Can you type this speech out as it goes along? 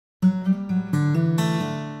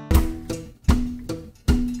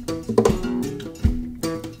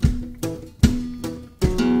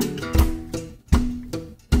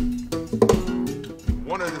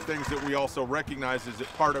things that we also recognize is that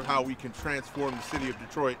part of how we can transform the city of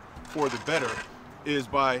Detroit for the better is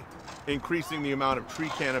by increasing the amount of tree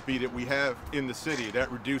canopy that we have in the city.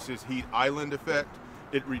 That reduces heat island effect,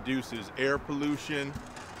 it reduces air pollution,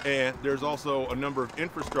 and there's also a number of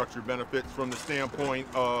infrastructure benefits from the standpoint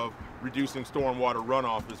of reducing stormwater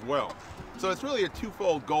runoff as well. So it's really a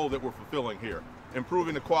twofold goal that we're fulfilling here: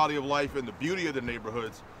 improving the quality of life and the beauty of the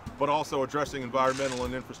neighborhoods, but also addressing environmental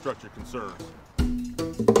and infrastructure concerns.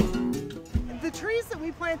 The trees that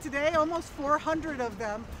we plant today, almost 400 of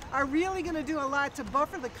them, are really going to do a lot to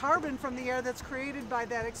buffer the carbon from the air that's created by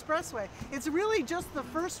that expressway. It's really just the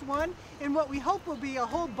first one in what we hope will be a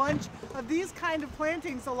whole bunch of these kind of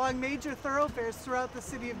plantings along major thoroughfares throughout the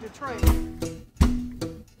city of Detroit.